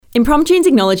Impromptunes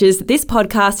acknowledges that this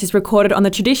podcast is recorded on the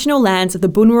traditional lands of the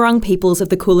Boonwurrung peoples of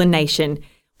the Kulin Nation.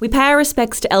 We pay our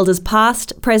respects to elders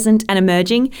past, present and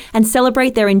emerging and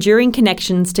celebrate their enduring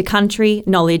connections to country,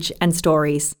 knowledge and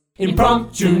stories.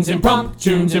 Impromptunes,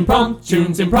 impromptunes,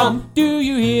 impromptunes, imprompt. Do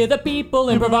you hear the people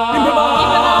improvising?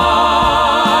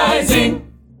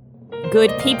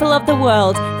 Good people of the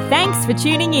world, thanks for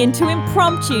tuning in to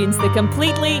Impromptunes, the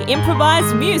completely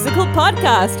improvised musical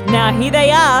podcast. Now here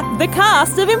they are, the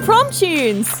cast of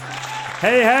Impromptunes.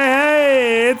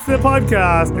 Hey, it's the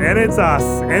podcast, and it's us,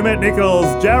 Emmett Nichols,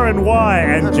 Jaron Y,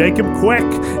 and Jacob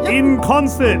Queck in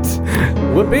concert.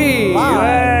 Whoopee!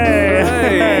 Hey!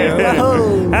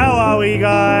 How are we,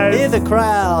 guys? Hear the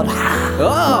crowd.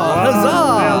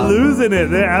 They're losing it.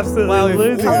 They're absolutely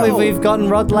losing it. We've gotten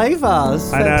Rod Laver.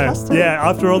 It's fantastic. I know. Yeah,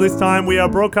 after all this time, we are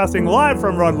broadcasting live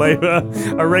from Rod Laver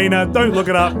Arena. Don't look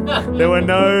it up. There were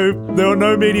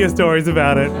no media stories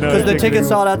about it. Because the tickets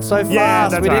sold out so fast. Yeah,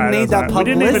 that's we didn't need that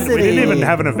publicity. We didn't even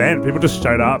have an event. People just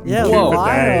showed up. Yeah, for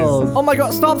wild. days. Oh my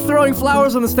god, stop throwing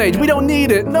flowers on the stage. We don't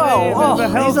need it. No.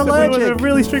 He's allergic. There were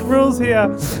really strict rules here.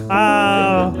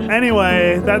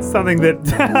 Anyway, that's something that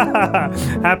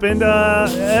happened.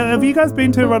 Have you guys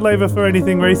been to Rod Laver for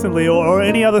anything recently, or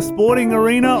any other sporting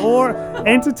arena or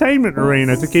entertainment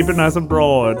arena, to keep it nice and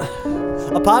broad?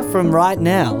 Apart from right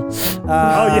now.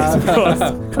 Oh yes, of course,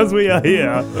 because we are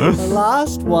here. The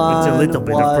last one It's a little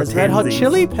bit of was Red Hot pretensies.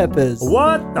 Chili Peppers.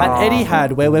 What? At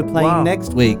Etihad, where we're playing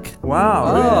next week.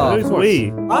 Wow. Who's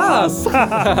we? Us.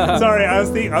 Sorry, I was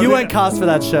thinking. You weren't cast for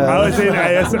that show. I was in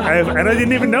ASF, and I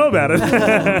didn't even know about it.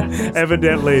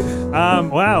 Evidently.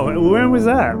 Wow. When was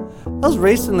that? That was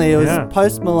recently. It was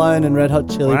Post Malone and Red Hot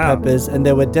Chili Peppers, and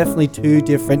there were definitely two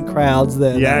different crowds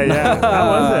there. Yeah. How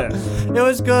was it? It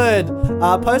was good.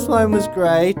 Post Malone was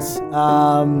great,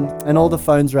 and all the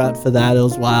phones were out for that. It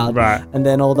was wild. Right. And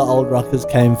then all the old rockers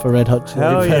came for Red Hot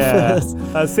Chili Peppers.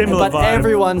 A similar But vibe.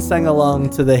 everyone sang along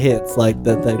to the hits like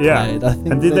that they played. I think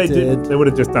and did they did. They would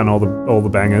have just done all the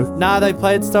bangers. Nah, they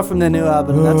played stuff from their new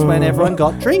album, and that's when everyone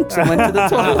got drinks and went to the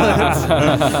toilets.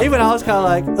 Even I was kind of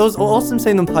like, it was awesome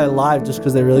seeing them play live just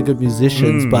because they're really good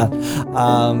musicians. But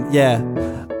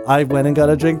I went and got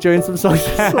a drink during some songs.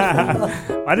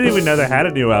 I didn't even know they had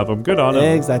a new album. Good on them.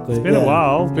 Yeah, exactly. It's been a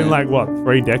while. It's been like, what,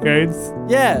 3 decades?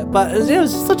 Yeah, but it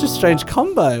was such a strange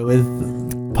combo with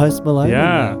Post Malone.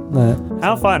 Yeah.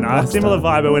 How fun. A similar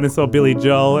vibe. I went and saw Billy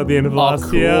Joel at the end of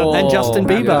last year. And Justin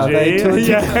Bieber. They toured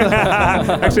together.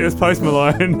 Actually, it was Post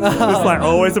Malone. It's like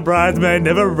always a bridesmaid,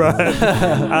 never a bride.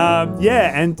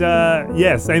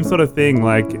 Same sort of thing.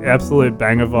 Like absolute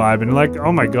banger vibe, and like,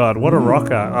 oh my god, what a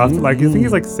rocker! After I think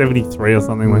he's like 73 or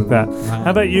something like that.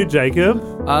 How about you, Jacob?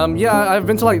 I've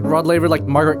been to like Rod Laver, like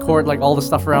Margaret Court, like all the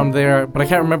stuff around there, but I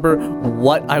can't remember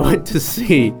what I went to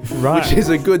see. Right. Which is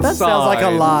a good sign. That sounds like a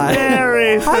lie.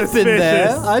 Very I've been there.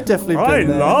 I've definitely been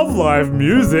there. I love live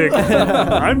music.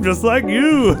 I'm just like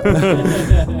you.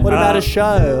 What about a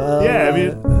show?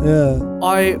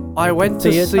 I went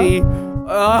to Theatre? see.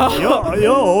 You're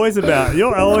always out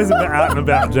and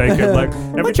about, Jacob. Like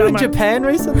every Weren't you time in Japan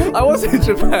recently? I was in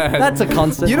Japan. That's a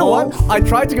concert. You know hall. what? I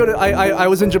tried to go to. I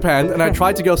was in Japan and I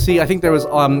tried to go see. I think there was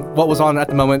what was on at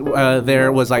the moment.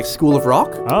 There was like School of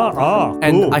Rock.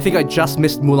 And cool. I think I just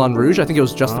missed Moulin Rouge. I think it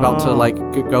was just about to like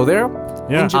go there.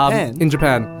 Yeah. In Japan? In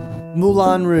Japan.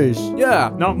 Moulin Rouge.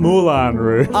 Yeah. Not Moulin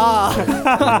Rouge. That's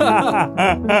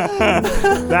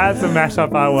a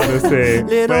mashup I want to see.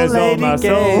 Little Where's all lady my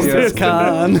soul Genghis sisters?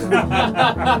 Khan.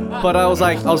 But I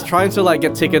was trying to like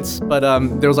get tickets, but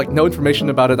there was like no information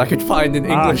about it I could find in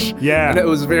English. yeah. And it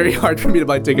was very hard for me to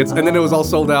buy tickets. And then it was all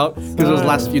sold out because it was the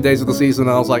last few days of the season.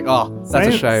 And I was like, oh,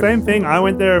 that's a shame. Same thing. I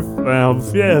went there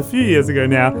a few years ago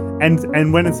now,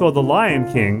 and went and saw The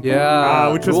Lion King. Yeah,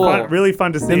 which was cool. really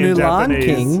fun to see in Mulan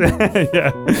Japanese. King?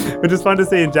 Yeah, which is fun to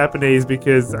see in Japanese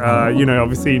because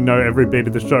obviously you know every beat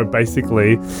of the show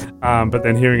basically, but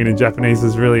then hearing it in Japanese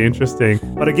is really interesting.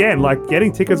 But again, like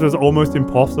getting tickets was almost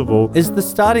impossible. Is the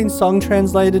starting song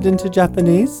translated into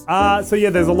Japanese?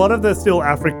 There's a lot of the still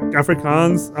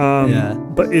Afrikaans,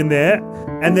 but in there,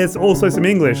 and there's also some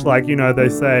English, like they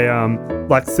say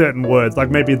like certain words, like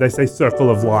maybe they say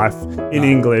circle of life in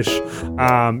English.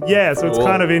 So it's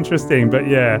kind of interesting, but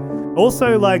yeah.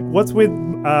 Also, like, what's with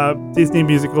Disney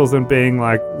musicals and being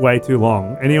like way too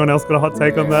long? Anyone else got a hot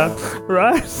take on that?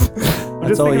 Right? I'm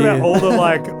just thinking about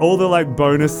all the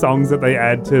bonus songs that they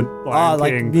add to Lion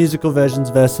like King. musical versions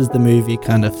versus the movie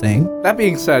kind of thing. That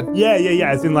being said, Yeah,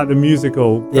 as in like the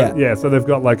musical. Yeah. So they've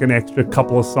got like an extra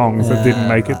couple of songs that didn't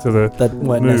make it to the that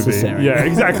weren't movie. necessary. Yeah,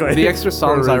 exactly. the extra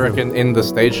songs, I reckon, in the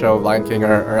stage show of Lion King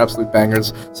are absolute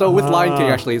bangers. So with Lion King,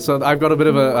 actually, so I've got a bit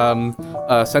of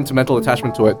a sentimental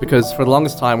attachment to it, because for the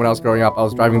longest time when I was growing up, I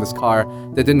was driving this car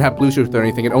that didn't have Bluetooth or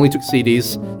anything. It only took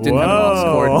CDs, didn't have an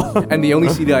aux cord, and the only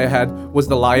CD I had was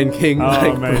the Lion King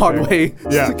amazing. Broadway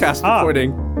cast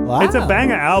recording. Wow. It's a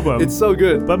banger album. It's so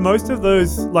good. But most of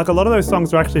those, like a lot of those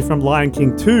songs are actually from Lion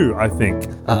King 2, I think.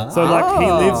 So like He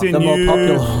Lives in the You. more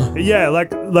popular. Yeah,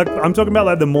 like I'm talking about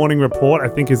like the Morning Report, I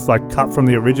think is like cut from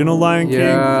the original Lion King.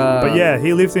 Yeah. But yeah,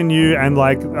 He Lives in You and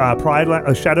like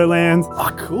Shadowlands.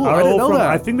 Oh, cool. Are I didn't all know from, that.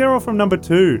 I think they're all from number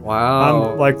 2.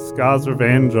 Wow. Like Scar's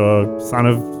Revenge or Son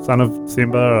of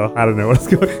Simba, or I don't know what it's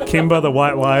called. Kimba the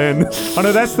White Lion. Oh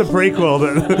no, that's the prequel.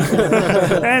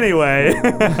 Anyway,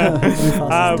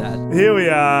 here we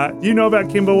are. Do you know about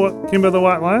Kimba the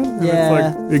White Lion? Yeah.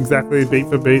 It's like exactly beat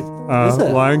for beat Is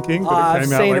it? Lion King, but it I've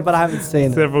came out seen like it, but I haven't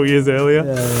seen it. several years earlier.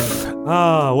 Yeah.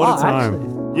 Oh, what a time.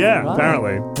 Actually. Yeah, Right.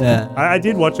 apparently. Yeah. I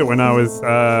did watch it when I was,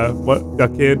 a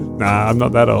kid? Nah, I'm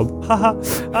not that old. Haha.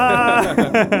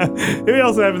 We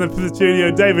also have in the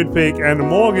studio David Peake and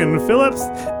Morgan Phillips.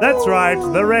 That's right,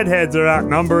 the redheads are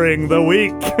outnumbering the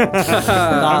weak.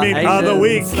 I mean, the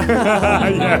weak.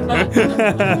 Yeah.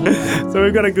 So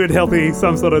we've got a good, healthy,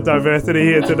 some sort of diversity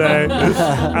here today.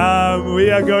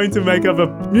 We are going to make up a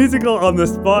musical on the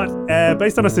spot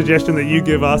based on a suggestion that you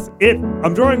give us.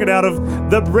 I'm drawing it out of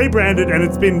the rebranded, and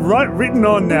it's been written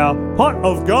on now, Pot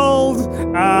of Gold.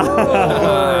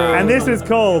 And this is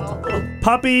called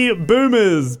Puppy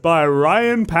Boomers by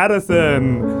Ryan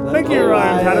Patterson. Thank you,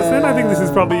 Ryan Patterson. I think this is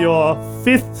probably your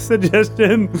 5th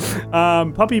suggestion.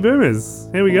 Puppy Boomers.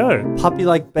 Here we go. Puppy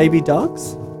like baby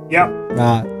dogs? Yep.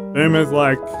 Right. Boomers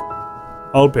like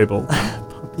old people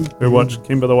who watch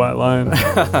Kimba the White Lion.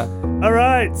 All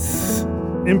right.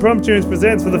 Impromptunes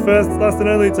presents for the first, last and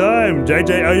only time.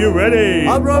 JJ, are you ready?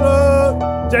 I'm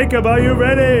ready! Jacob, are you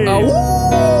ready?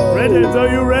 Redheads, are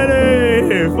you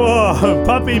ready for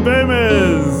Puppy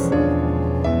Boomers?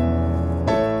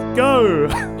 Go!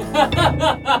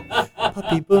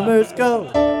 Puppy boomers go!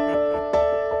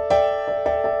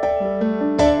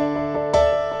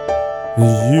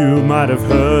 You might have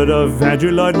heard of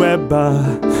Andrew Lloyd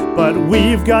Webber, but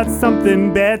we've got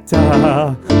something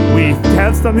better. We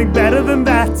have something better than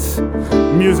that.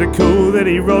 Musical that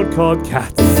he wrote called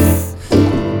Cats.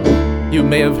 You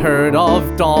may have heard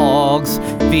of dogs,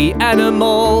 the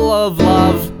animal of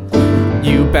love.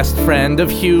 You best friend of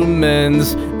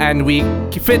humans, and we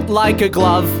fit like a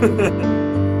glove.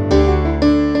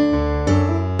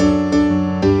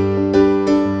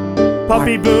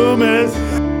 Puppy Boomers.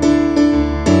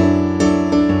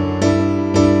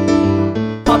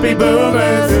 Puppy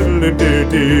Boomers.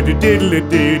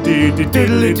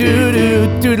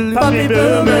 Puppy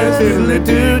Boomers.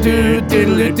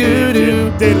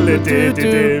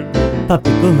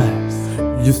 Puppy boomers.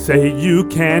 You say you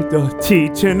can't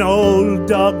teach an old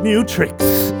dog new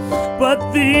tricks,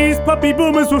 but these puppy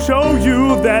boomers will show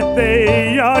you that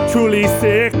they are truly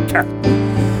sick.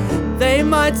 They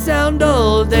might sound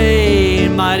old, they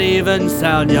might even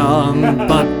sound young,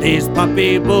 but these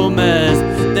puppy boomers,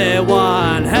 they're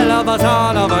one hell of a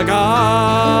son of a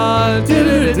gun.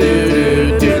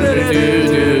 Diddle-a-doo-doo,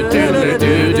 diddle-a-doo-doo,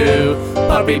 diddle-a-doo-doo.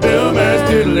 Puppy boomers,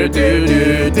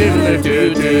 diddle-a-doo-doo,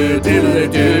 diddle-a-doo-doo,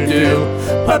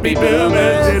 diddle-a-doo-doo. Puppy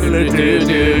boomers,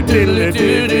 diddle-a-doo-doo,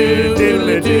 diddle-a-doo-doo,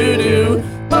 diddle-a-doo-doo.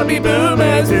 Puppy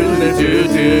boomers,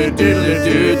 diddle-a-doo-doo,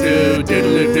 diddle-a-doo-doo,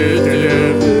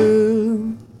 diddle-a-doo-doo.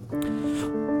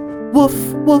 Woof,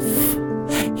 woof,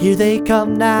 here they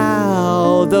come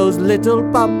now, those little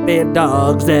puppy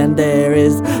dogs, and there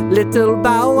is little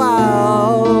Bow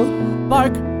Wow.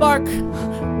 Bark, bark,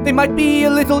 they might be a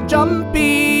little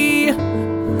jumpy.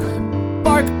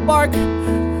 Bark, bark,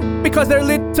 because they're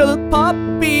little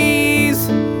puppies.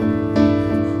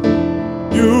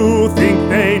 You think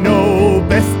they know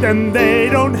best and they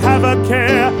don't have a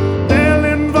care. They'll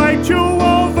invite you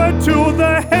over to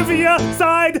the heavier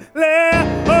side lair.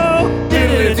 Oh,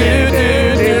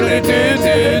 Diddle-a-doo-doo,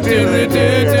 diddle-a-doo-doo,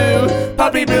 diddle-a-doo-doo.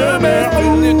 Puppy boomers,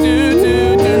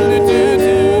 diddle-a-doo-doo,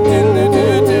 diddle-a-doo-doo,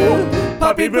 diddle-a-doo-doo.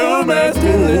 Puppy boomers,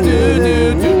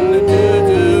 diddle-a-doo-doo,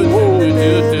 diddle-a-doo-doo,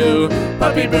 diddle-a-doo-doo.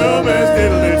 Puppy boomers,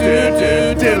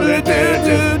 diddle-a-doo-doo,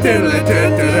 diddle-a-doo-doo,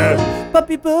 diddle-a-doo-doo.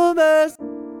 Puppy boomers.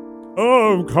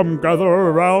 oh, come gather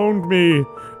around me.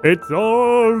 It's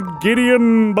old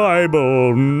Gideon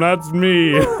Bible. That's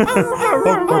me.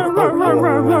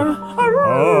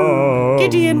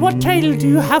 Gideon, what tale do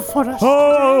you have for us?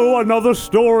 Oh, another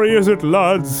story, is it,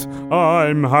 lads?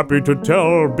 I'm happy to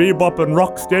tell Bebop and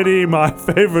Rocksteady, my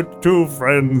favorite two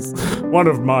friends, one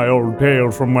of my old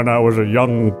tales from when I was a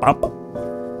young pup.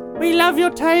 We love your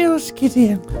tales,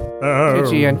 Gideon.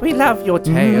 Gideon, we love your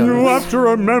tales. You have to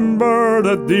remember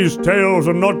that these tales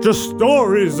are not just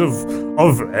stories of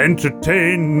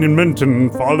entertainment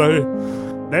and folly.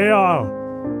 They are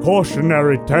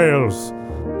cautionary tales,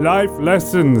 life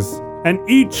lessons, and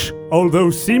each, although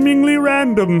seemingly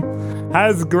random,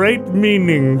 has great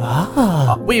meaning.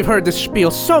 We've heard this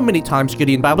spiel so many times,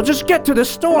 Gideon Bible. Just get to the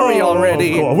story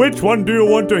already. Which one do you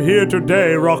want to hear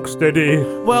today,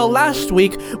 Rocksteady? Well, last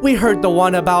week we heard the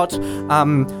one about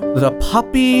the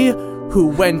puppy who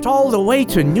went all the way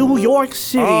to New York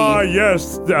City.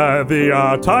 Yes,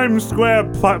 the Times Square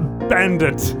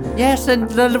bandit. Yes, and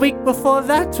the week before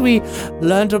that we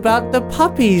learned about the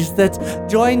puppies that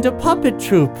joined a puppet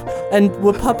troupe and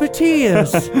were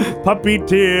puppeteers. Puppy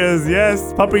tears,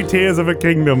 yes, puppy tears of a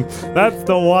kingdom. That's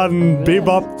the one,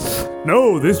 Bebop.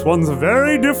 No, this one's a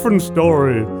very different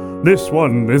story. This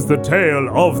one is the tale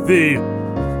of the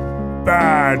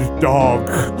bad dog.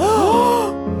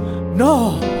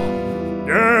 No!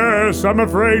 Yes, I'm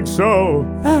afraid so.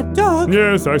 Bad dog?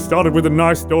 Yes, I started with the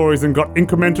nice stories and got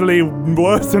incrementally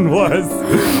worse and worse.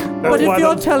 But if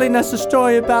you're telling us a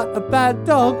story about a bad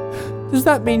dog, does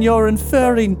that mean you're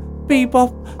inferring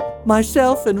Bebop,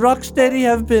 myself, and Rocksteady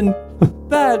have been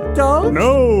bad dogs?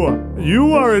 No,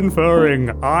 you are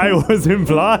inferring. I was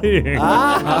implying.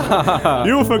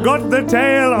 You forgot the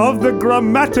tale of the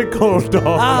grammatical dog.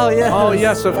 Oh, yes. Oh,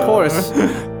 yes, of course.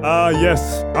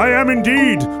 Yes, I am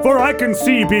indeed, for I can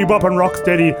see Bebop and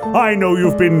Rocksteady. I know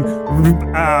you've been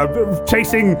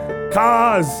chasing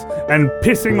cars and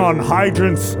pissing on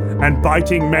hydrants and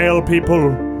biting male people.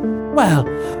 Well,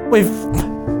 we've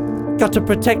got to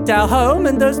protect our home,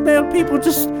 and those male people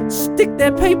just stick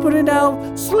their paper in our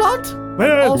slot.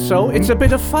 Also, it's a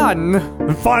bit of fun.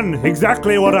 Fun,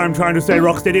 exactly what I'm trying to say,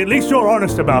 Rocksteady. At least you're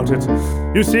honest about it.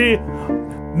 You see,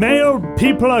 male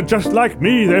people are just like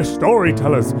me. They're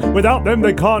storytellers. Without them,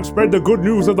 they can't spread the good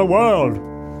news of the world.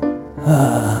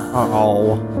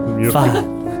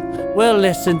 Fine. We'll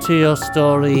listen to your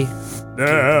story.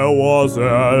 There was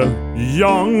a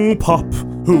young pup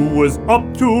who was up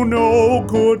to no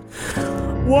good,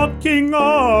 walking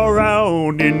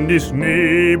around in this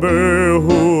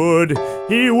neighborhood.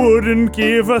 He wouldn't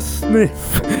give a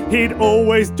sniff. He'd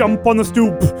always jump on the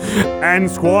stoop and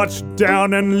squatch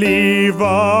down and leave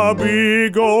a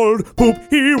big old poop.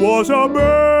 He was a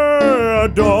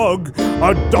bad dog,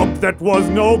 a dog that was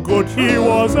no good. He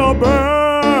was a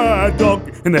bad dog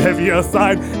in the heavier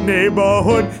side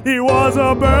neighborhood. He was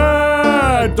a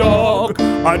bad dog,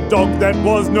 a dog that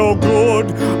was no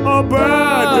good. A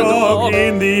bad dog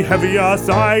in the heavier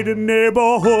side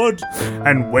neighborhood.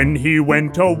 And when he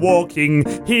went a walking,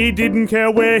 he didn't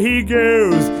care where he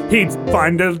goes. He'd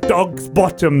find a dog's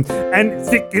bottom and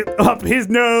stick it up his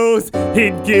nose.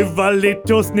 He'd give a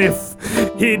little sniff,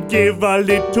 he'd give a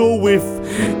little whiff.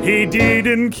 He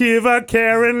didn't give a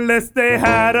care unless they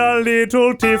had a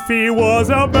little tiff. He was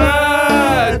a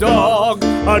bad dog,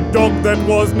 a dog that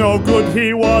was no good.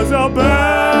 He was a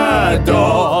bad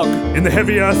dog in the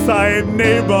heavier side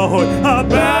neighborhood. A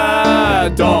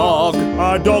bad dog,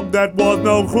 a dog that was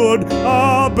no good.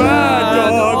 A bad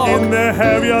dog in the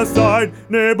heavier side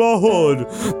neighborhood.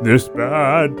 This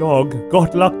bad dog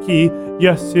got lucky.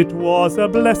 Yes, it was a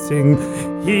blessing.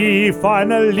 He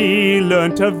finally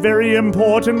learnt a very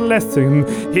important lesson.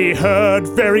 He heard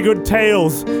very good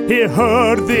tales. He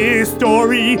heard this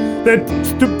story. The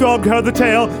dog heard the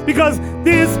tale because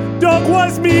this dog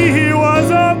was me. He was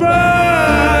a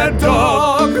bad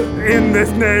dog. In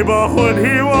this neighborhood,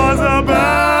 he was a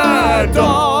bad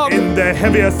dog. In the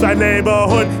heavier side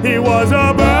neighborhood, he was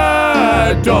a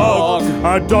bad dog.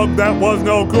 A dog that was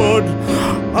no good.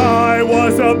 I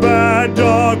was a bad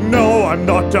dog. No, I'm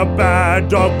not a bad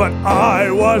dog, but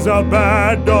I was a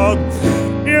bad dog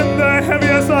in the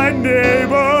heavier side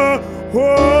neighborhood.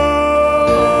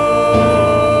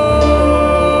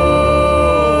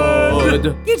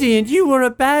 Gideon, you were a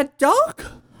bad dog?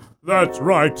 That's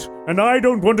right, and I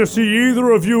don't want to see either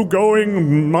of you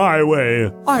going my way.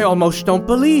 I almost don't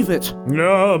believe it.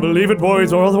 No, believe it,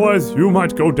 boys, or otherwise you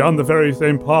might go down the very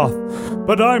same path.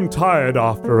 But I'm tired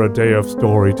after a day of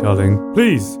storytelling.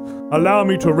 Please, allow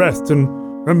me to rest and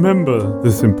remember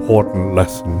this important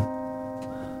lesson.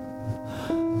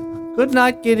 Good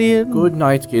night, Gideon. Good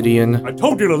night, Gideon. I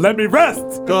told you to let me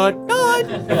rest! Good night.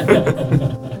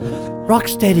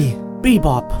 Rocksteady,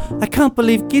 Bebop. I can't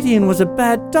believe Gideon was a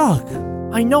bad dog.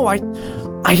 I know, I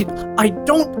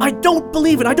don't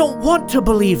believe it. I don't want to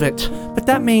believe it. But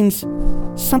that means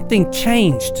something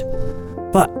changed.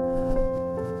 But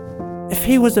if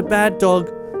he was a bad dog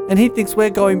and he thinks we're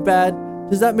going bad,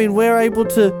 does that mean we're able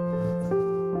to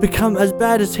become as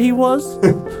bad as he was?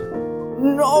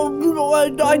 No,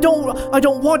 I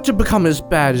don't want to become as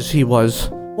bad as he was.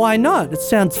 Why not? It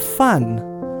sounds fun.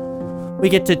 We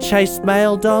get to chase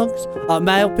male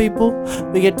people.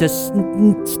 We get to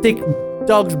stick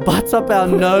dogs' butts up our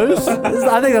nose.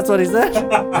 I think that's what he said.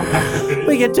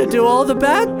 We get to do all the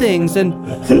bad things, and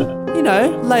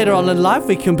later on in life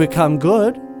we can become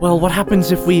good. Well, what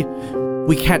happens if we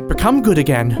can't become good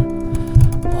again?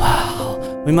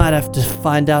 Wow, we might have to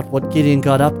find out what Gideon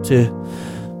got up to,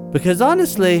 because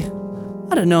honestly,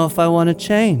 I don't know if I want to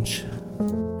change.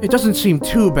 It doesn't seem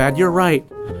too bad. You're right.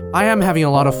 I am having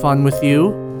a lot of fun with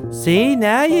you. See,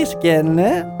 now you're getting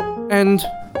it. And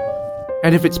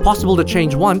if it's possible to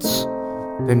change once,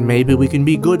 then maybe we can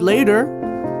be good later.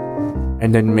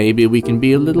 And then maybe we can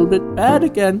be a little bit bad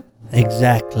again.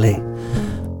 Exactly.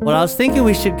 Well, I was thinking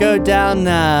we should go down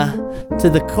to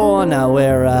the corner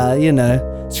where,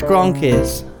 Skronk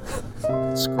is.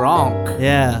 Skronk?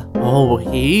 Yeah. Oh,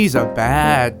 he's a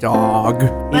bad dog.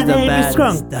 He's the bad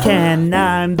Skronk, and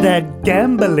I'm the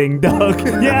gambling dog.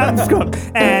 Yeah, I'm Skronk,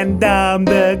 and I'm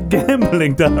the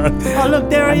gambling dog. Oh, look,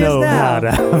 there he is I know how now.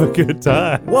 to have a good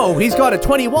time. Whoa, he's got a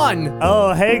 21.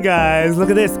 Oh, hey guys, look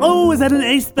at this. Oh, is that an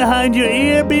ace behind your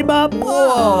ear, Bebop?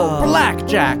 Whoa,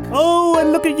 blackjack. Oh,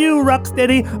 and look at you,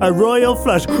 Rocksteady, a royal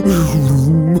flush.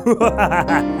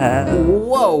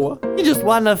 Whoa. You just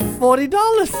won a $40.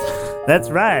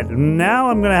 That's right. Now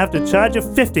I'm gonna have to charge you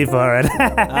 $50 for it.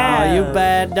 Oh, you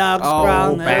bad dog,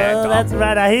 Skronk. bad dog. That's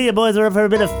right. I hear you boys are up for a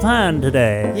bit of fun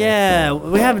today. Yeah,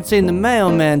 we haven't seen the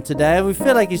mailman today. We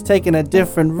feel like he's taking a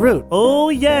different route. Oh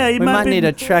yeah, he We might need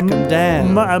to track him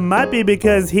down. Might be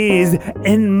because he's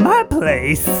in my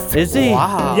place. Is he?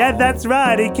 Wow. Yeah, that's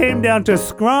right. He came down to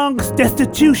Skronk's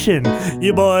destitution.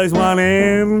 You boys want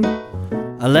in?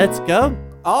 Let's go.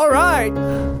 All right.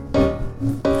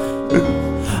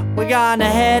 We're gonna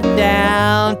head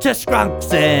down to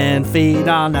Skronk's and feed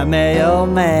on the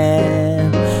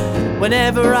mailman.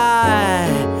 Whenever I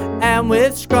am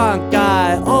with Skronk,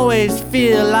 I always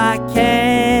feel I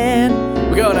can.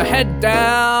 We're gonna head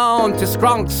down to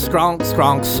Skronk's.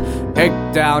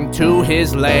 Head down to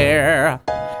his lair.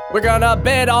 We're gonna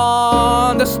bet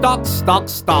on the stocks,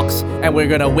 and we're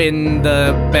gonna win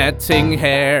the betting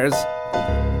hairs.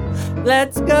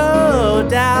 Let's go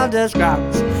down to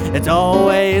Skronk's. It's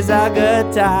always a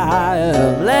good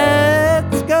time.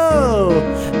 Let's go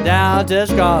down to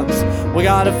Skronk's. We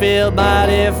gotta feel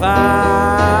mighty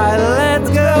fine. Let's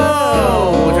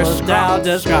go down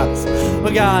to Skronk's.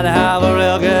 We gotta have a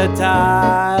real good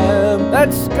time.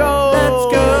 Let's go. Let's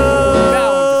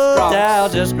go down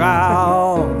to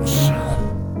Skronk's.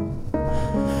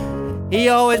 He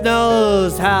always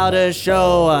knows how to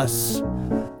show us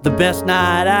the best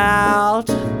night out.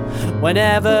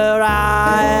 Whenever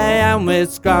I am with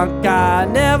Skronk, I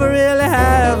never really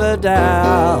have a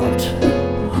doubt.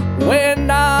 When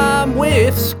I'm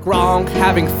with Skronk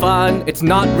having fun, it's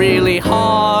not really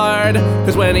hard.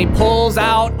 Cause when he pulls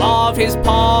out of his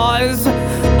paws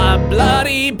a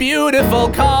bloody beautiful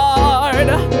card,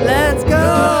 Let's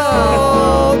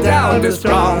go down to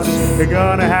Skronk's. We're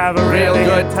gonna have a Real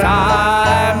good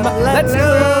time. Let's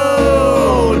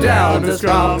go down to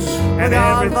Skronk's. And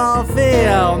everything. all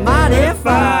feel mighty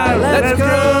fine. Let's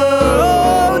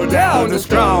go down to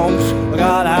Skronk's. We're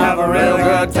gonna have a Real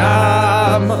good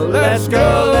time. Let's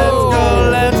go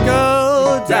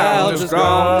down to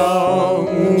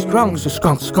Skronk's.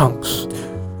 Skronk's.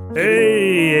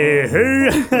 Hey, hey.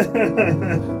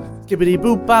 Skibbity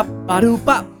boop bop ba doo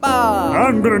bop ba.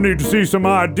 I'm gonna need to see some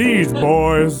IDs,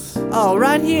 boys. Oh,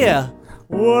 right here.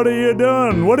 What have you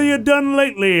done? What have you done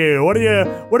lately? What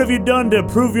have you done to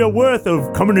prove your worth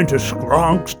of coming into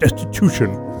Skronk's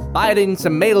destitution? Biting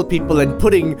some male people and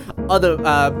putting other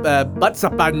butts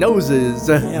up our noses.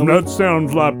 That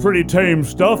sounds like pretty tame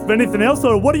stuff. Anything else,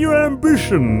 or what are your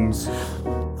ambitions?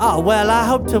 Oh, well, I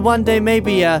hope to one day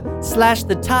maybe slash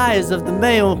the tires of the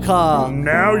mail car.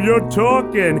 Now you're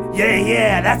talking.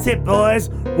 Yeah, that's it, boys.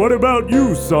 What about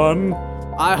you, son?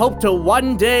 I hope to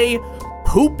one day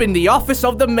poop in the office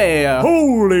of the mayor.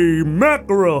 Holy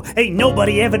mackerel! Ain't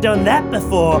nobody ever done that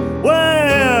before.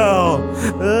 Well,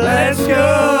 let's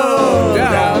go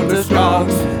down to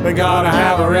Skronk's. We're gonna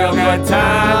have a real good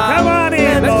time. Come on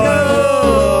in, Let's boys.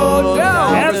 go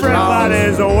down to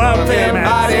Everybody's welcome.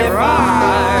 Everybody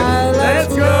fine.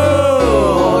 Let's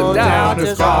go down to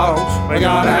Skronk's. We're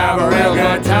gonna have a real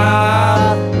good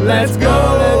time. Let's go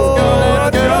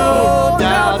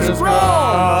down to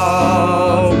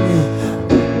Scrong.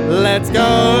 Let's go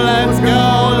down to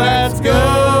Scrong.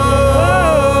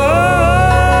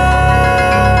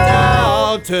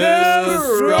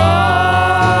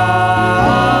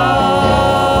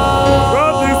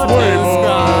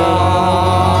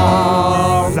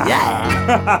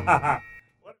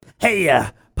 Hey,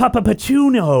 Papa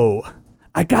Pachuno,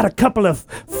 I got a couple of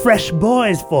fresh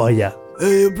boys for you.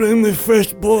 Hey, you bring me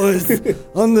fresh boys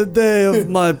on the day of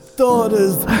my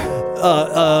daughter's,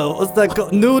 what's that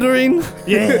called? Neutering?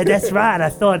 Yeah, that's right. I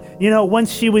thought,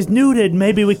 once she was neutered,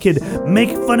 maybe we could make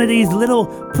fun of these little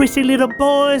prissy little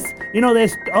boys.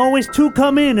 There's always two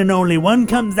come in and only one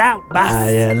comes out, boss.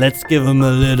 Yeah, let's give them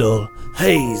a little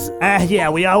haze. Yeah,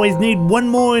 we always need one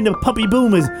more in the puppy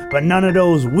boomers, but none of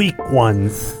those weak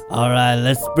ones. All right,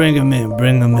 let's bring them in.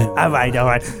 All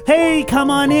right. Hey,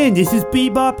 come on in. This is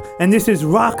Bebop, and this is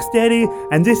Rocksteady,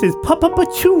 and this is Papa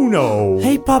Pachuno.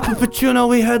 Hey, Papa Pachuno,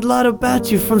 we heard a lot about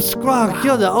you from Scrog.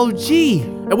 You're the OG.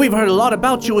 And we've heard a lot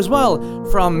about you as well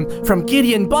from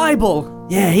Gideon Bible.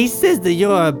 Yeah, he says that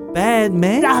you're a bad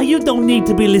man. Nah, you don't need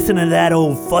to be listening to that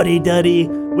old fuddy-duddy.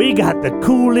 We got the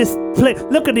coolest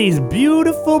Look at these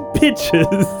beautiful pictures.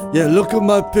 Yeah, look at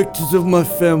my pictures of my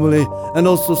family, and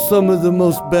also some of the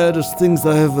most baddest things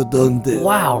I ever done did.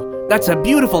 Wow, that's a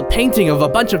beautiful painting of a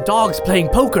bunch of dogs playing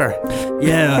poker.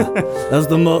 Yeah, that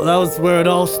was where it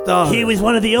all started. He was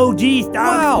one of the OGs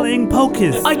dogs playing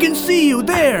pokers. I can see you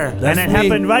there. And it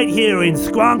happened right here in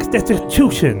Skronk's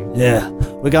Destitution. Yeah,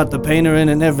 we got the painter in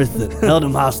and everything. Held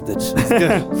him hostage. It's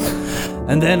good.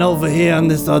 And then over here on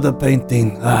this other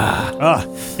painting.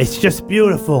 It's just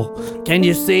beautiful. Can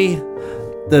you see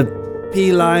the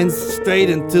P lines straight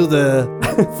into the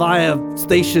fire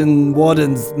station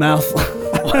warden's mouth?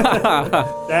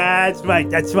 That's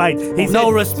right. He No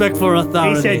said, respect for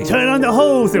authority. He said, turn on the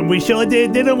hose, and we sure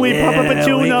did, didn't we, Papa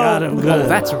Pachuno? We got him good. Oh,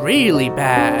 that's really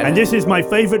bad. And this is my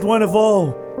favorite one of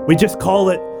all. We just call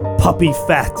it Puppy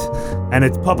Fat. And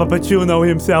it's Papa Pachuno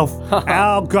himself,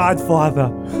 our godfather.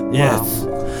 Yes.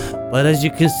 But as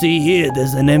you can see here,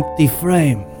 there's an empty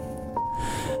frame.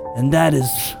 And that is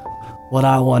what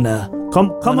I want to... I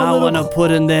want to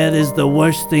put in there is the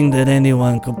worst thing that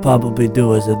anyone could probably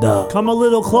do as a dog. Come a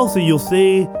little closer, you'll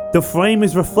see the frame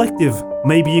is reflective.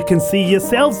 Maybe you can see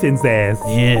yourselves in there.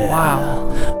 Yeah.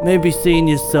 Wow. Maybe seeing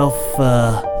yourself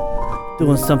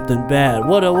doing something bad.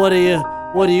 What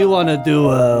do you want to do,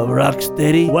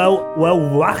 Rocksteady? Well,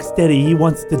 Rocksteady, he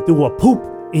wants to do a poop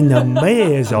in the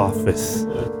mayor's office.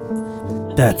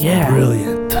 That's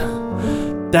brilliant.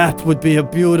 That would be a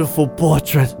beautiful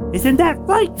portrait. Isn't that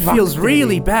right? Feels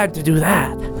really bad to do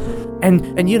that.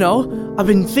 And you know, I've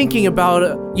been thinking about,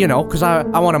 because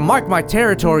I want to mark my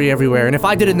territory everywhere. And if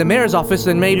I did it in the mayor's office,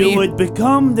 then maybe... You would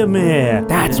become the mayor.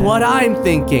 That's what I'm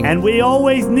thinking. And we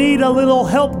always need a little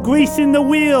help greasing the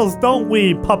wheels, don't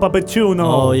we, Papa Pachuno?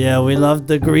 Oh, yeah, we love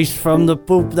the grease from the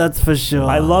poop, that's for sure.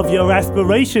 I love your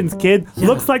aspirations, kid. Yeah.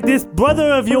 Looks like this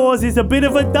brother of yours is a bit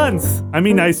of a dunce. I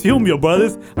mean, I assume you're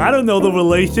brothers. I don't know the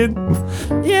relation.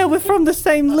 Yeah, we're from the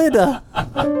same litter.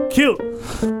 Cute.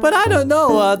 But I don't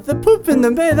know, the poop in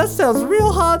the mayor, that sounds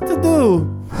real hard to do.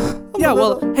 Yeah,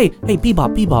 well, hey,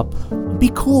 Bebop.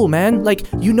 Be cool, man. Like,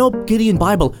 Gideon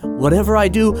Bible. Whatever I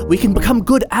do, we can become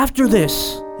good after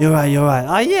this. You're right.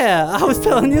 Yeah, I was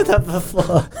telling you that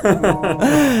before.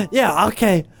 Yeah,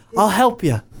 okay. I'll help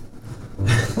you.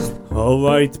 All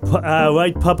right,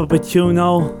 Papa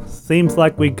Pachuno. Seems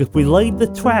like we laid the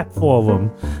trap for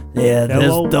them. Yeah,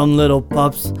 those dumb little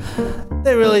pups.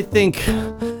 They really think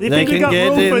they can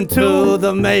get into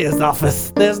the mayor's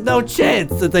office. There's no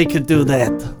chance that they could do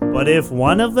that. But if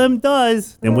one of them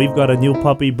does, then we've got a new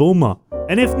puppy boomer.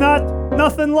 And if not,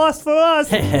 nothing lost for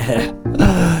us.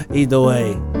 Either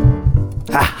way.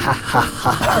 Ha ha ha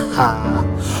ha ha.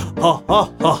 Ho ho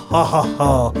ho ho ho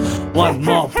ho. One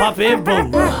more puppy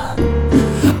boomer.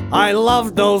 I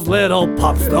love those little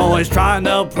pups, always trying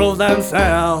to prove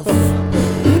themselves.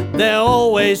 They're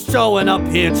always showing up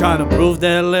here trying to prove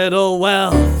their little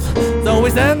wealth. So we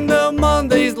send them on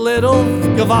these little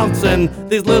gavants and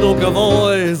these little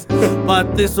gavoys.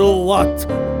 But this'll what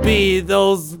be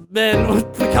those men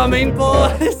becoming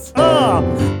boys?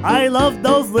 I love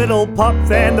those little pups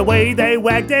and the way they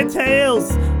wag their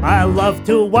tails. I love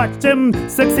to watch them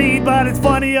succeed, but it's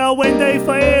funnier when they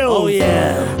fail. Oh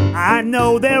yeah. I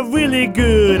know they're really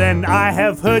good and I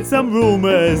have heard some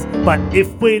rumors, but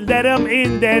if we let them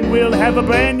in, then we'll have a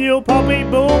brand new puppy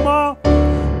boomer.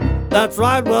 That's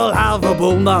right, we'll have a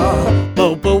boomer.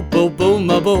 Boo boo boo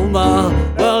boomer boomer.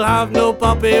 We'll have no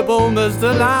puppy boomers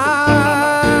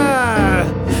tonight.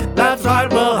 That's right.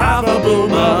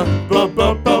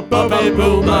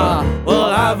 boomer. We'll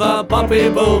have a puppy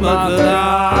boomer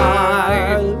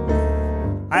tonight.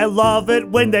 I love it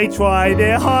when they try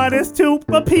their hardest to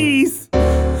appease.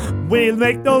 We'll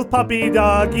make those puppy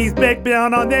doggies beg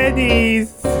down on their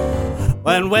knees.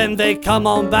 And when they come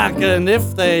on back, and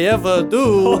if they ever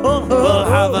do, we'll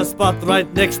have a spot right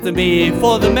next to me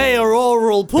for the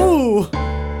mayoral poo.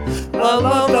 I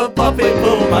love the puppy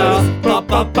boomers,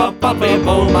 puppy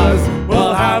boomers.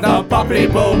 We'll have the puppy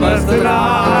boomers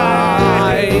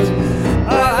tonight.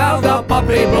 We'll have the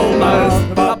puppy boomers,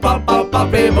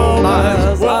 puppy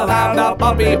boomers. We'll have the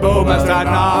puppy boomers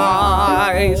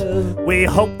tonight. We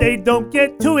hope they don't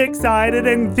get too excited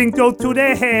and things go to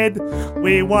their head.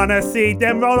 We wanna see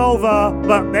them roll over,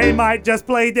 but they might just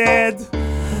play dead.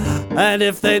 And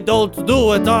if they don't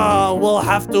do it, we'll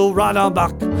have to run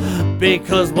amok,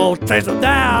 because we'll chase them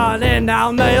down in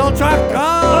our mail truck.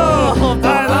 Oh,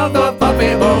 I love the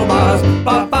puppy boomers,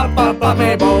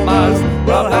 puppy boomers.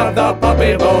 We'll have the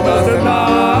puppy boomers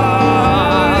tonight.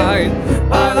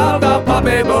 I love the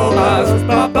puppy boomers,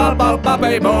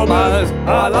 puppy boomers.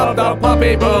 I love the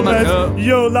puppy boomers.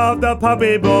 You love the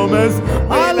puppy boomers.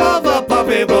 I love the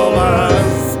puppy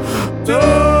boomers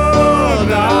tonight.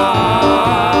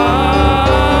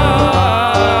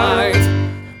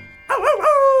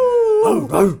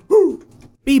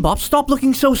 Bebop, stop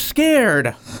looking so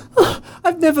scared.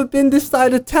 I've never been this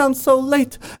side of town so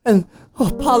late, and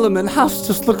Parliament House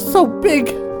just looks so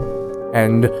big.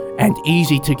 And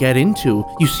easy to get into.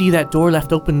 You see that door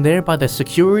left open there by the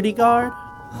security guard?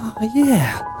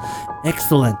 Yeah,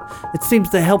 excellent. It seems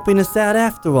they're helping us out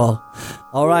after all.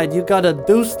 All right, you got a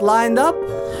deuce lined up?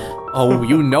 Oh,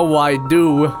 you know I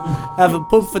do. Haven't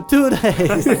pooped for 2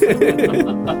 days.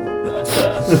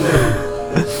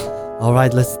 All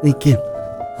right, let's sneak in.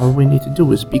 All we need to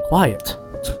do is be quiet.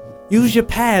 Use your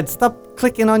pad. Stop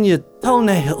clicking on your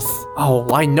toenails. Oh,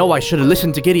 I know I should have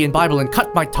listened to Gideon Bible and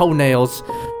cut my toenails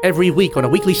every week on a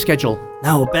weekly schedule.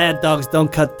 No, bad dogs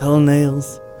don't cut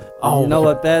toenails. Oh, you know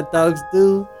what bad dogs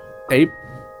do? They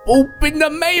poop in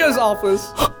the mayor's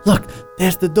office. Look,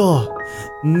 there's the door.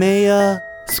 Mayor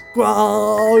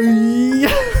Scrawny.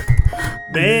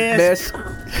 Mayor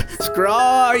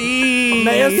Scrawny.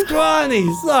 Mayor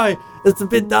Scrawny. Sorry, it's a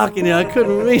bit dark in here. I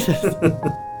couldn't read it.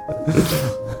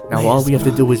 Now all we have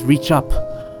to do is reach up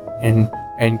and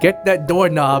get that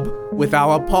doorknob with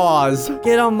our paws.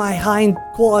 Get on my hind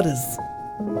quarters.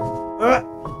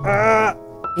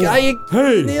 Hey,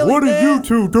 what are you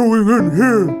two doing in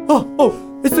here? Oh,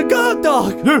 it's a guard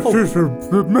dog. This is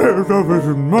the mayor's office,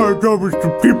 and my job is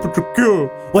to keep it secure.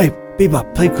 Wait,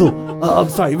 Bebop, play cool. I'm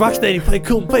sorry, Rocksteady, play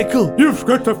cool. You've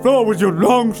scratched the floor with your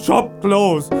long, sharp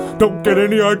claws. Don't get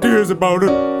any ideas about it.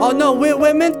 Oh no,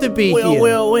 we're meant to be here.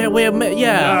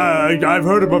 Yeah. I've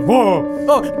heard it before.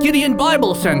 Oh, Gideon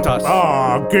Bible sent us.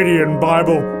 Gideon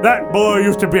Bible. That boy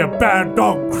used to be a bad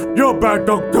dog. You're a bad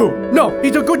dog too. No,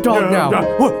 he's a good dog now.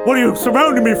 What are you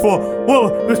surrounding me for? Well,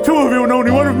 there's 2 of you and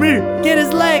only 1 of me. Get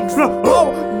his legs.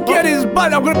 Oh, get his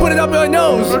butt. I'm gonna put it up my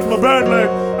nose. That's my bad leg.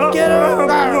 Get her.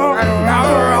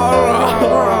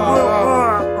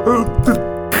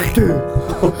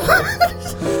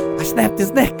 I snapped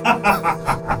his neck.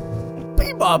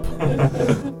 Bebop.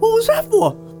 What was that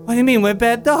for? What do you mean, we're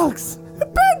bad dogs?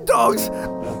 Bad dogs?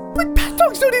 But bad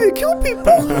dogs don't even kill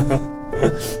people.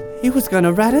 He was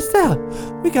gonna rat us out.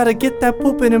 We gotta get that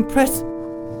poop and impress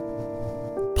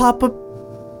Papa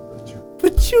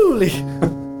Patchouli.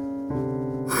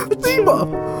 Bebop.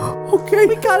 Okay.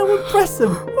 We gotta impress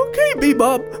him. Okay,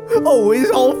 Bebop. Oh,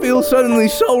 it all feels suddenly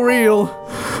so real.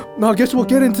 Now I guess we'll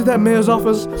get into that mayor's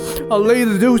office. I'll lay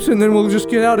the deuce and then we'll just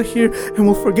get out of here and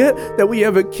we'll forget that we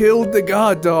ever killed the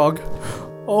guard dog.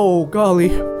 Oh,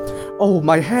 golly. Oh,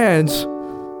 my hands.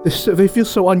 They feel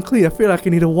so unclean. I feel like I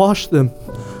need to wash them.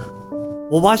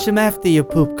 We'll wash him after you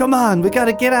poop. Come on, we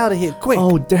gotta get out of here, quick.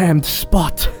 Oh, damn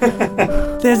spot.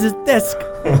 There's his desk.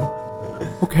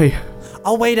 Okay.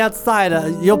 I'll wait outside.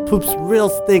 Your poop's real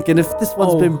stinking. If this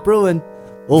one's been brewing...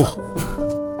 Oh.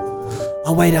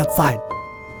 I'll wait outside.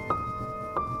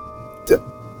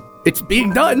 It's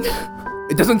being done.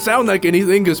 It doesn't sound like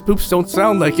anything because poops don't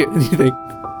sound like anything.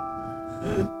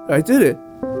 I did it.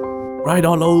 Right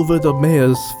all over the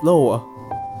mayor's floor.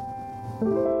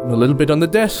 And a little bit on the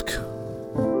desk.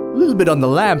 A little bit on the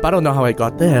lamp. I don't know how I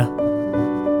got there.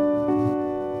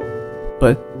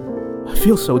 But I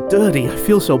feel so dirty. I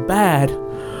feel so bad.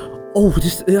 Oh,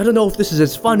 I don't know if this is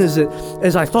as fun as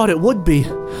I thought it would be.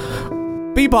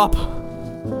 Bebop.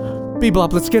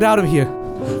 Bebop, let's get out of here.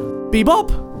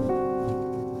 Bebop?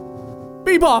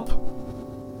 Bebop!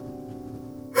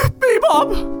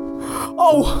 Bebop!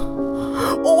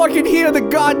 Oh, I can hear the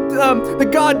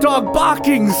guard dog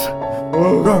barkings.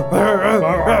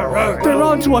 They're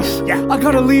on to us. Yeah. I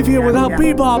gotta leave here without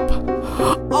Bebop.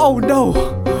 Oh no.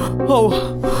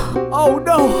 Oh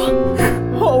no.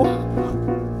 Oh.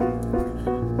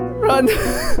 Run.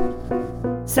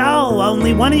 So,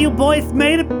 only one of you boys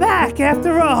made it back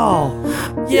after all.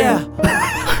 Yeah.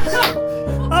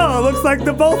 Oh, looks like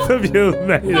the both of you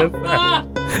made it back.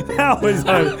 That was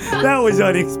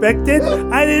unexpected.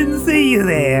 I didn't see you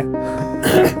there.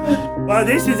 Well,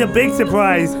 this is a big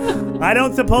surprise. I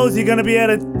don't suppose you're gonna be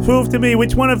able to prove to me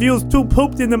which one of you's two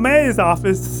pooped in the mayor's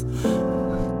office.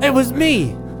 It was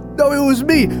me. No, it was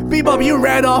me. Bebop, you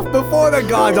ran off before the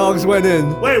guard dogs went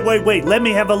in. Wait. Let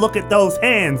me have a look at those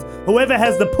hands. Whoever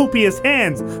has the poopiest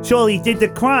hands surely did the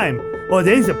crime. Well,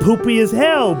 these are poopy as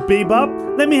hell,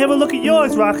 Bebop. Let me have a look at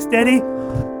yours, Rocksteady.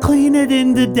 Cleaner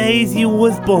than the days you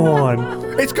was born.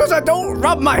 It's because I don't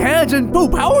rub my hands and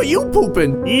poop. How are you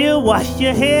pooping? You wash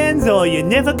your hands or you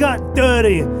never got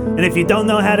dirty. And if you don't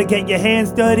know how to get your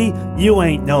hands dirty, you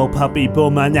ain't no puppy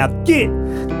boomer. Now get.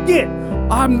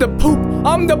 I'm the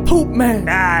poop man.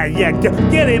 Ah, yeah,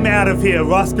 get him out of here,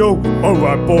 Roscoe. All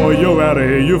right, boy, you're out of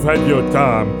here. You've had your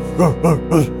time.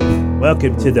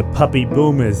 Welcome to the Puppy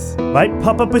Boomers. Right,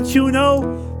 Papa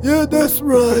Pachuno? Yeah, that's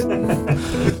right.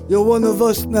 You're one of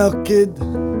us now, kid.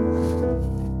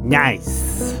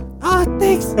 Nice. Ah,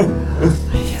 thanks.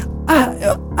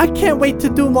 I can't wait to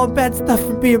do more bad stuff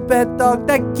and be a bad dog.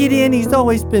 That Gideon, he's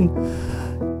always been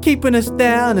keeping us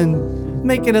down and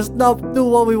making us not do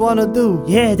what we want to do.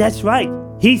 Yeah, that's right.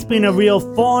 He's been a real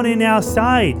thorn in our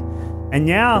side. And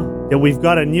now that we've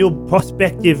got a new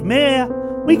prospective mayor,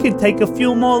 we can take a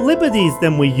few more liberties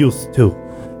than we used to.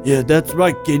 Yeah, that's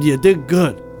right, kid. You did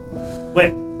good.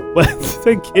 Wait, what? You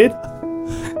said kid?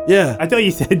 Yeah. I thought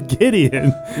you said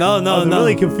Gideon. No. I was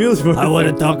really confused. I want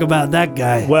to talk about that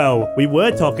guy. Well, we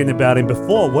were talking about him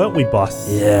before, weren't we, boss?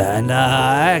 Yeah, and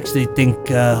I actually think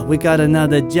we got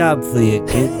another job for you,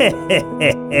 kid.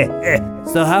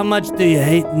 So how much do you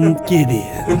hate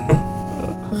Gideon?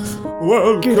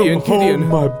 Welcome Gideon. home,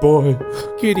 my boy.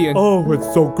 Gideon. Oh,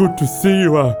 it's so good to see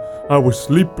you. I was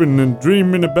sleeping and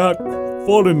dreaming about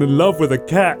falling in love with a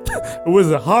cat. It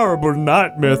was a horrible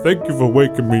nightmare. Thank you for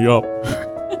waking me up.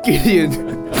 Gideon,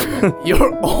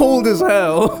 you're old as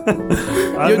hell.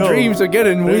 Your know. dreams are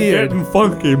getting They're weird. getting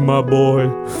funky, my boy.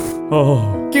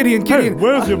 Oh. Gideon, Hey,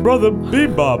 where's your brother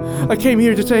Bebop? I came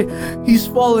here to say he's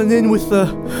fallen in with the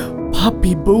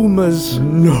Puppy Boomers.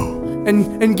 No.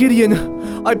 And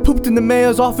Gideon, I pooped in the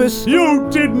mayor's office. You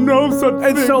did no such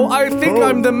And thing. so I think Oh.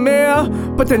 I'm the mayor,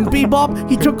 but then Bebop,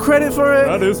 he took credit for it.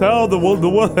 That is how the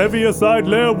heavier side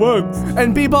layer works.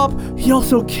 And Bebop, he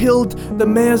also killed the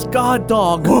mayor's guard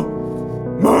dog.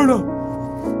 Murder.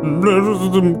 This is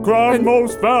the crime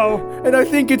most foul. And I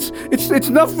think it's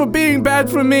enough for being bad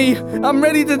for me. I'm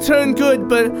ready to turn good,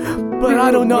 but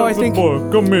I don't know. I think Boy,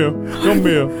 come here.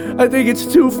 I think it's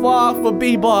too far for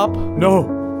Bebop.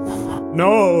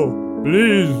 No,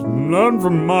 please, learn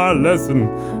from my lesson.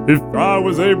 If I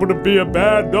was able to be a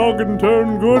bad dog and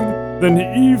turn good, then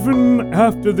even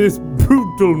after this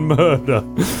brutal murder,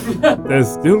 there's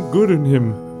still good in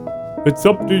him. It's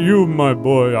up to you, my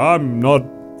boy. I'm not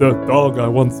the dog I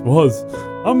once was.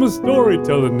 I'm a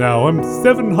storyteller now. I'm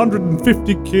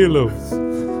 750 kilos.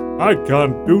 I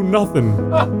can't do nothing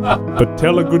but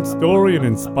tell a good story and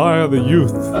inspire the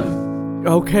youth.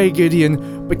 Okay,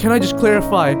 Gideon, but can I just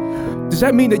clarify? Does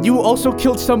that mean that you also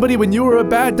killed somebody when you were a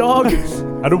bad dog?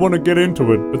 I don't want to get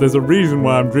into it, but there's a reason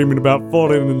why I'm dreaming about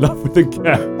falling in love with a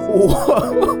cat.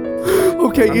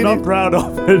 Okay, I'm Gideon. not proud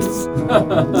of it.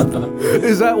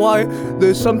 Is that why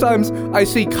there's sometimes I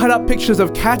see cut up pictures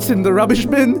of cats in the rubbish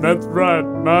bin? That's right.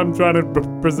 I'm trying to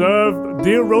preserve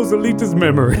dear Rosalita's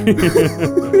memory.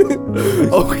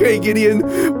 Okay, Gideon.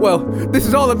 Well, this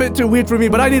is all a bit too weird for me,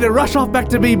 but I need to rush off back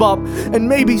to Bebop and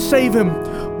maybe save him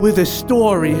with a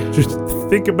story. Just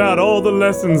think about all the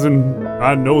lessons, and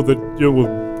I know that you will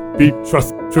be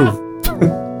true.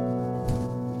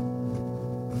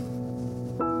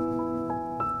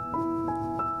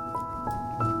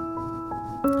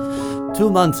 2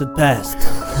 months had passed.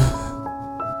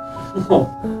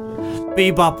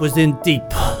 Bebop was in deep.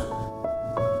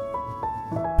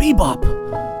 Bebop!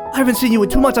 I haven't seen you in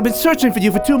 2 months. I've been searching for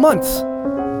you for 2 months.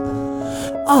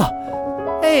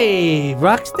 Hey,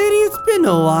 Rocksteady, it's been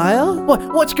a while.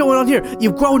 What's going on here?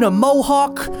 You've grown a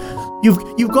mohawk.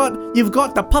 You've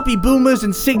got the Puppy Boomers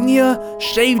insignia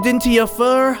shaved into your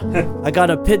fur. I got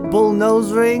a pit bull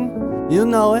nose ring. You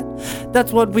know it.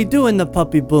 That's what we do in the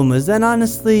Puppy Boomers, and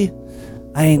honestly,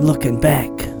 I ain't looking back.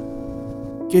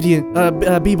 Gideon,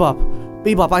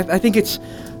 Bebop, I think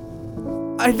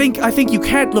I think you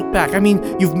can't look back. I mean,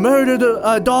 you've murdered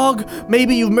a dog.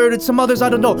 Maybe you've murdered some others. I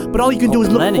don't know. But all you can do is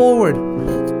look forward,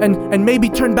 and maybe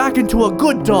turn back into a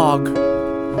good dog.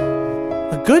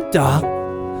 A good dog?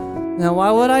 Now,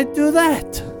 why would I do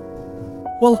that?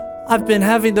 Well, I've been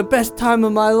having the best time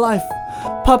of my life.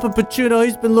 Papa Petuno,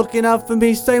 he's been looking out for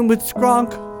me. Same with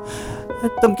Skronk. I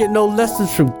don't get no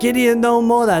lessons from Gideon no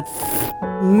more. That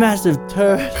massive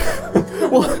turd.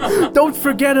 Well, don't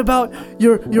forget about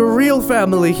your real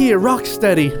family here,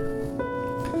 Rocksteady.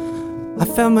 I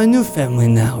found my new family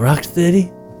now,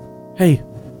 Rocksteady. Hey,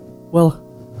 well,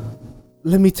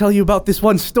 let me tell you about this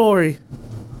one story.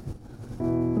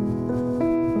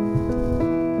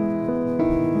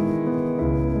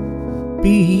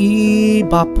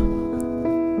 Bebop.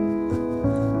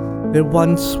 There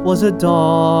once was a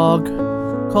dog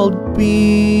called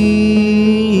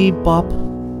Bebop.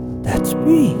 That's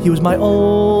me. He was my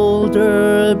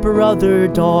older brother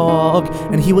dog,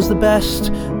 and he was the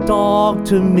best dog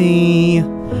to me.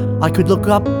 I could look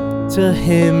up to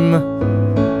him,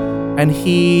 and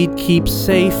he'd keep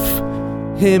safe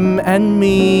him and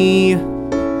me.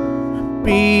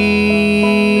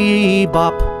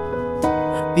 Bebop,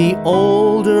 the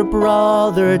older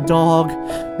brother dog,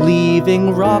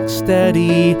 leaving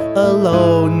Rocksteady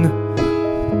alone.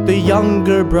 The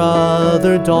younger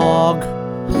brother dog,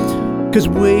 'cause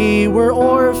we were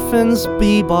orphans,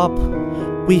 Bebop.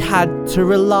 We had to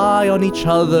rely on each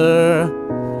other.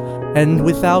 And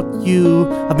without you,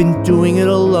 I've been doing it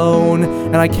alone,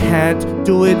 and I can't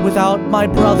do it without my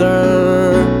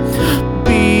brother.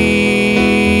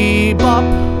 Bebop,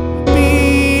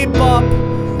 Bebop,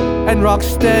 and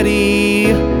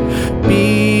Rocksteady.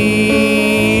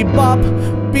 Bebop,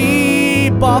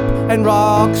 Bebop, and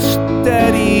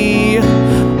Rocksteady.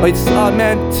 It's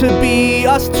meant to be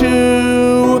us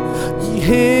two,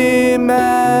 him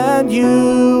and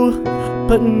you.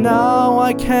 But now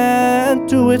I can't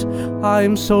do it,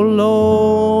 I'm so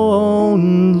lonely.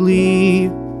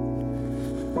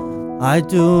 I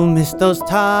do miss those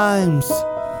times,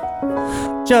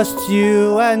 just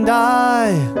you and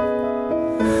I.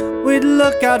 We'd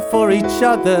look out for each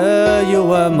other, you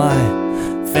were my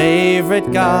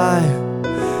favorite guy.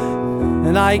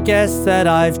 And I guess that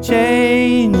I've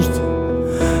changed,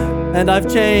 and I've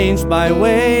changed my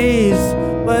ways.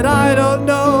 But I don't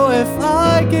know if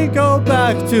I can go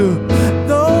back to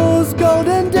those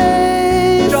golden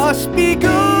days. Just be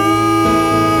good,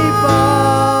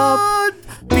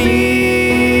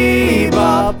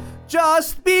 Bebop,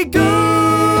 just be good,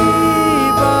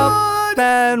 Bebop,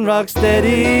 and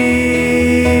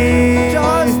Rocksteady.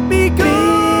 just be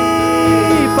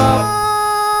good, Bebop,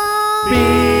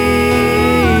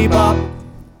 Bebop,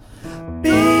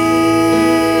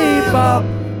 Bebop,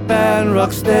 and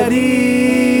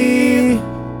Rocksteady.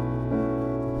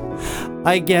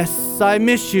 I guess I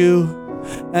miss you,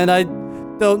 and I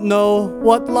don't know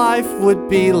what life would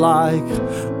be like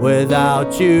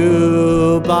without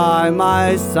you by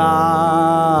my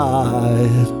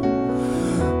side.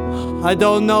 I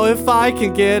don't know if I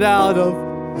can get out of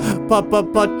Papa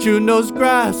Petuno's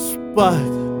grasp, but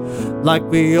like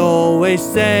we always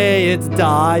say, it's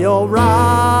die or ride.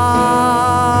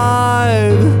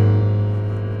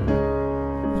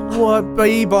 What,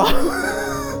 Bebop?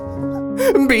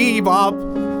 Bebop,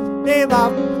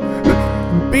 Bebop,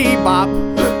 Bebop,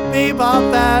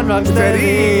 Bebop, and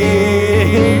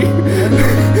Rocksteady.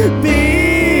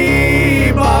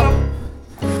 Bebop,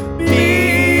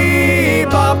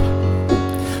 Bebop,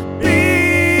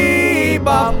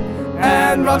 Bebop,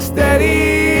 and Rocksteady.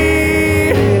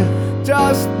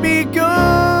 Just be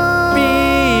good,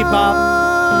 Bebop,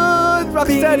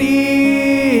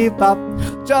 Rocksteady. Bebop,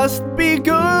 Just be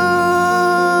good,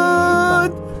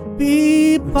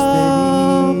 Bebop.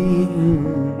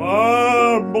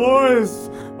 Boys,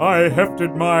 I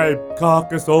hefted my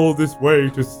carcass all this way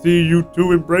to see you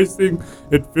two embracing.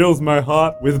 It fills my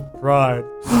heart with pride.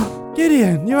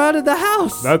 Gideon, you're out of the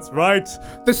house. That's right.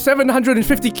 The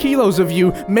 750 kilos of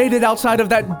you made it outside of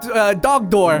that dog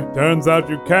door. Turns out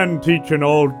you can teach an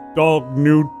old dog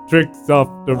new tricks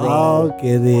after all. Oh,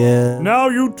 Gideon. Now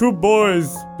you two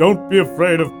boys, don't be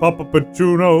afraid of Papa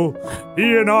Petuno.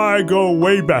 He and I go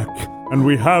way back, and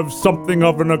we have something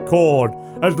of an accord.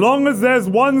 As long as there's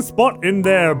one spot in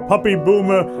their Puppy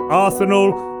Boomer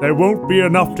arsenal, there won't be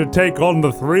enough to take on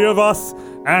the three of us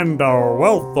and our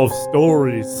wealth of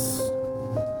stories.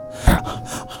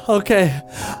 Okay,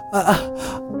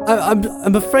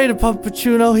 I'm afraid of Papa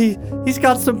Petuno. He's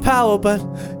got some power, but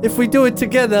if we do it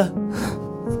together,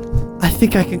 I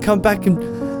think I can come back and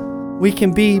we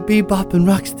can be Bebop and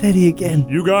Rocksteady again.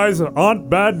 You guys aren't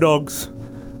bad dogs,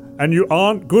 and you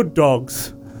aren't good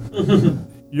dogs.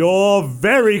 You're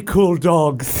very cool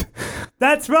dogs.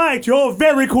 That's right, you're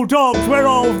very cool dogs. We're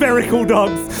all very cool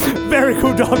dogs. Very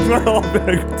cool dogs, we're all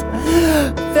very cool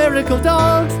dogs. Very cool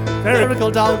dogs. Very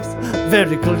cool dogs.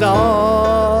 Very cool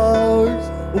dogs.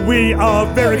 We are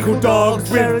very cool dogs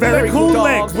with very cool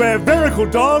legs. We're very cool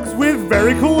dogs with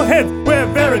very cool heads. We're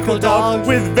very cool dogs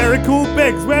with very cool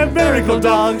beaks. We're very cool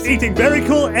dogs eating very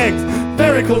cool eggs.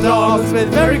 Very cool dogs with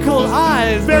very cool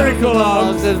eyes. Very cool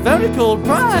dogs with very cool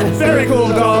prize. Very cool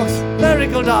dogs. Very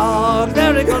cool dogs.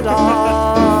 Very cool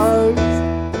dogs.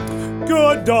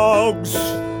 Good dogs.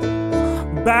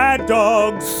 Bad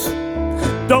dogs.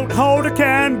 Don't hold a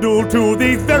candle to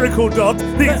these very cool dogs.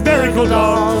 These very cool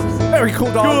dogs. Very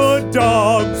cool dogs. Good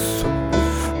dogs.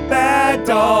 Bad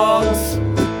dogs.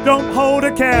 Don't hold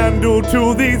a candle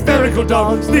to these very cool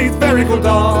dogs. These very cool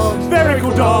dogs. Very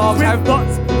cool dogs have with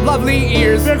lots. Lovely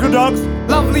ears. Very cool dogs.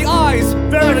 Lovely eyes.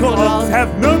 Very cool dogs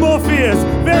have no more fears.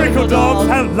 Very cool dogs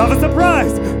have love a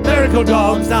surprise. Very cool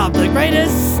dogs are the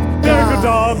greatest. Very cool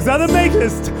dogs are the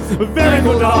makest. Very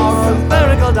cool dogs.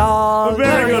 Very cool dogs.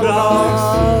 Very cool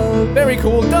dogs. Very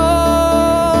cool dogs.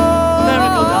 Very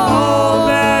cool dogs.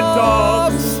 Bad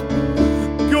dogs.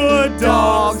 Good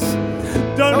dogs.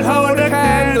 Don't hold a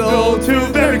candle to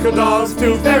very cool dogs.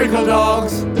 To very cool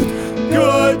dogs.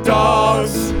 Good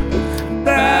dogs.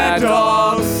 Bad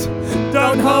dogs.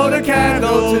 Don't hold a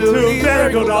candle to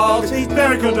very cool dogs.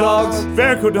 Very cool dogs.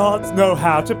 Very cool dogs know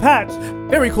how to pat.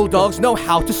 Very cool dogs know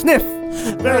how to sniff.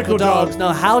 Very cool dogs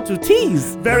know how to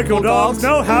tease. Very cool dogs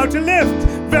know how to lift.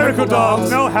 Very cool dogs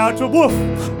know how to woof.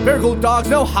 Very cool dogs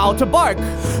know how to bark.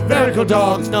 Very cool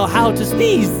dogs know how to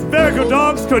sneeze. Very cool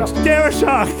dogs could scare a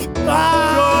shark. Good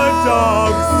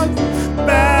dogs.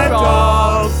 Bad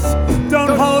dogs.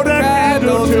 Don't hold a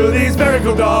candle to these very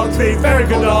cool dogs. These very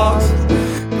cool dogs.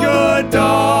 Good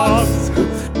dogs.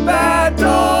 Bad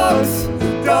dogs.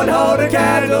 Don't hold a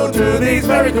candle to these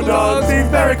very cool dogs. These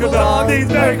very cool dogs. These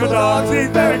very cool dogs. These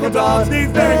very cool dogs. These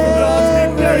very cool dogs.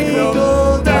 These very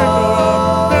cool dogs. Very cool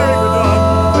dogs. Very cool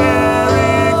dogs.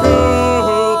 Very cool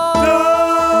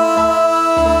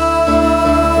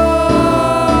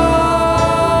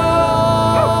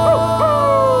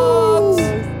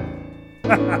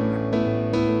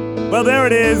dogs. Well, there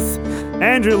it is.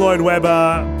 Andrew Lloyd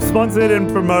Webber sponsored and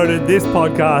promoted this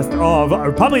podcast of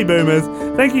Puppy Boomers.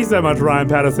 Thank you so much, Ryan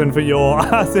Patterson, for your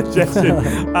suggestion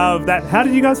of that. How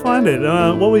did you guys find it?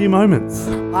 What were your moments?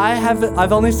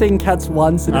 I've only seen Cats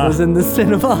once, and it was in the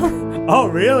cinema. Oh,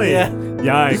 really? Yeah.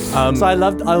 Yikes. So I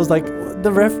was like,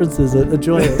 the references are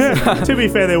joyous. To be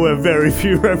fair, there were very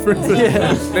few references.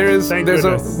 Yeah.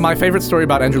 There's my favorite story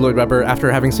about Andrew Lloyd Webber.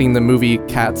 After having seen the movie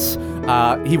Cats,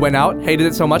 he went out, hated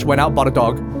it so much, went out, bought a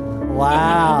dog.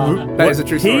 Wow. That is a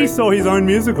true story. He saw his own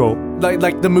musical.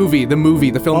 Like the movie, the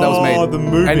film that was made. Oh, the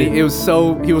movie. And he was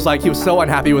so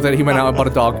unhappy with it, he went out and bought a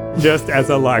dog. Just as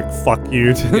a fuck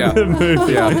you to the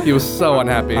movie. Yeah, he was so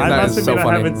unhappy. I That must is so admit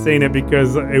funny. I haven't seen it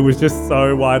because it was just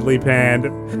so widely panned.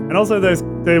 And also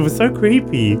they were so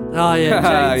creepy. Oh yeah,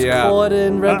 James Yeah.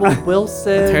 Corden, Rebel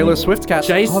Wilson, Taylor Swift cat.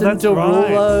 Jason That's Derulo.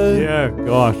 right. Yeah,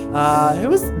 gosh. Who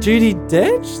was Judi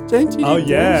Dench? Judi Oh,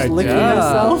 yeah, Dench licking yeah.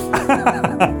 herself.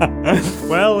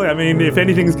 Well, I mean, if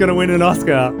anything's going to win an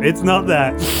Oscar, it's not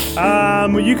that.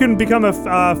 You can become a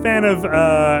fan of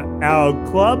our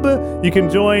club. You can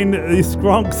join the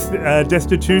Skronk's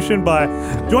destitution by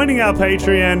joining our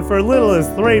Patreon for as little as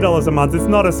 $3 a month. It's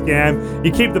not a scam.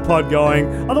 You keep the pod going.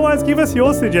 Otherwise, give us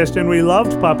your suggestion. We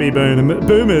loved Puppy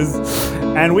Boomers,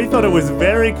 and we thought it was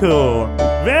very cool.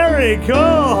 Very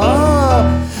cool.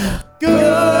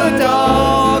 Good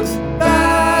dogs,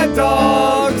 bad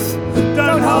dogs.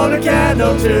 Don't hold a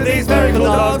candle to these very cool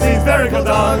dogs. These very cool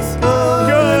dogs.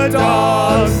 Good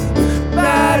dogs,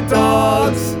 bad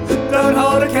dogs. Don't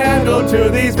hold a candle to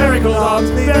these very cool dogs.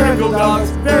 Very cool dogs.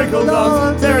 Very cool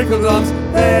dogs. Very cool dogs.